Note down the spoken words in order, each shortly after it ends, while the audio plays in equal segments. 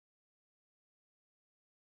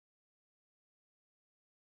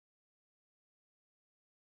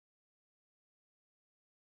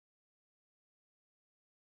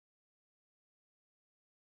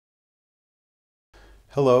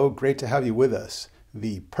Hello, great to have you with us.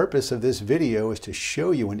 The purpose of this video is to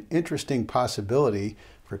show you an interesting possibility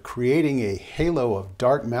for creating a halo of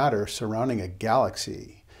dark matter surrounding a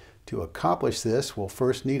galaxy. To accomplish this, we'll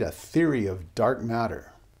first need a theory of dark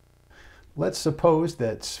matter. Let's suppose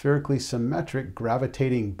that spherically symmetric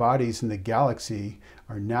gravitating bodies in the galaxy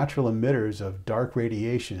are natural emitters of dark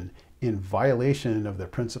radiation in violation of the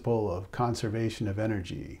principle of conservation of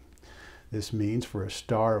energy. This means for a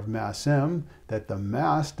star of mass m that the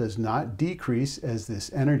mass does not decrease as this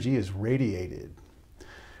energy is radiated.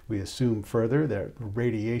 We assume further that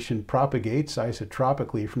radiation propagates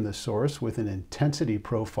isotropically from the source with an intensity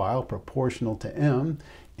profile proportional to m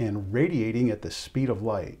and radiating at the speed of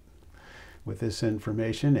light. With this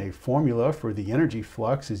information, a formula for the energy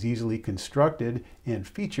flux is easily constructed and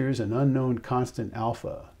features an unknown constant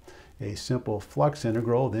alpha. A simple flux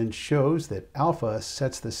integral then shows that alpha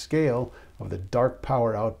sets the scale of the dark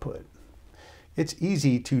power output. It's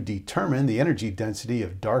easy to determine the energy density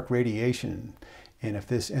of dark radiation, and if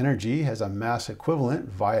this energy has a mass equivalent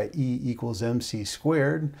via E equals mc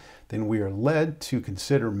squared, then we are led to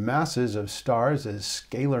consider masses of stars as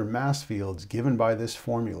scalar mass fields given by this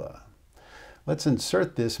formula. Let's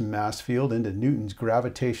insert this mass field into Newton's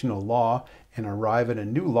gravitational law and arrive at a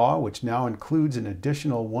new law which now includes an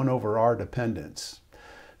additional 1/r dependence.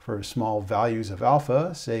 For small values of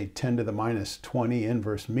alpha, say 10 to the minus 20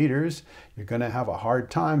 inverse meters, you're going to have a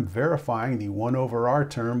hard time verifying the 1/r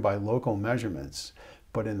term by local measurements.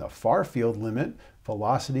 But in the far field limit,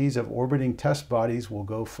 velocities of orbiting test bodies will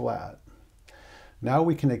go flat. Now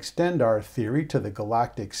we can extend our theory to the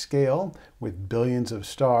galactic scale with billions of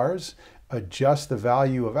stars, adjust the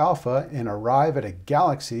value of alpha, and arrive at a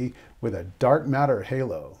galaxy with a dark matter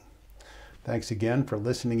halo. Thanks again for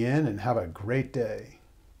listening in and have a great day.